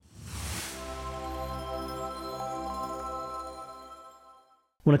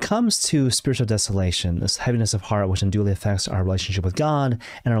When it comes to spiritual desolation, this heaviness of heart which unduly affects our relationship with God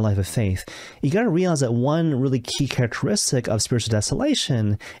and our life of faith, you got to realize that one really key characteristic of spiritual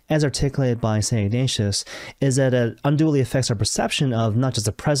desolation, as articulated by St. Ignatius, is that it unduly affects our perception of not just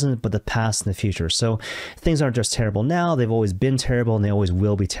the present, but the past and the future. So things aren't just terrible now, they've always been terrible, and they always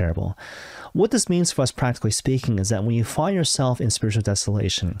will be terrible. What this means for us, practically speaking, is that when you find yourself in spiritual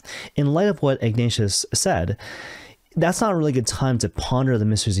desolation, in light of what Ignatius said, that's not a really good time to ponder the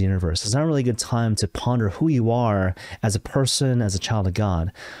mysteries of the universe. It's not a really good time to ponder who you are as a person, as a child of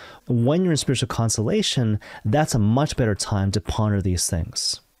God. When you're in spiritual consolation, that's a much better time to ponder these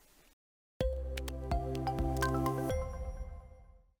things.